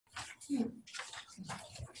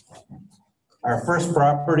Our first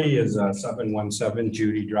property is 717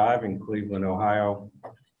 Judie Drive in Cleveland, Ohio,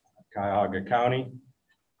 Cuyahoga County.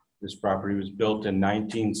 This property was built in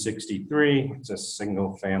 1963. It's a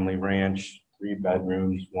single family ranch, 3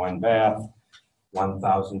 bedrooms, 1 bath,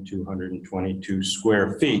 1,222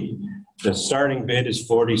 square feet. The starting bid is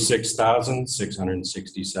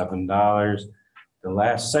 $46,667. The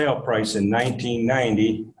last sale price in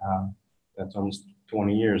 1990, that's almost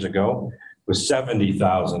 20 years ago, was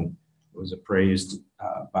 $70,000. It was appraised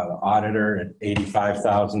by the auditor at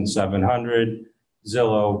 $85,700.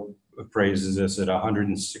 Zillow appraises this at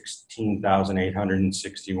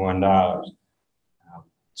 $116,861.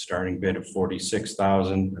 Starting bid of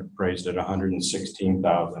 $46,000, appraised at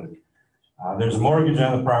 $116,000. There's a mortgage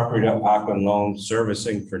on the property to Auckland Loan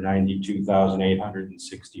Servicing for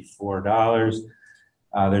 $92,864.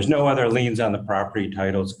 There's no other liens on the property.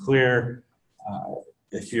 Title's clear.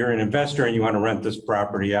 If you're an investor and you want to rent this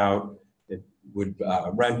property out, it would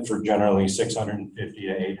rent for generally $650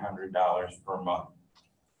 to $800 per month.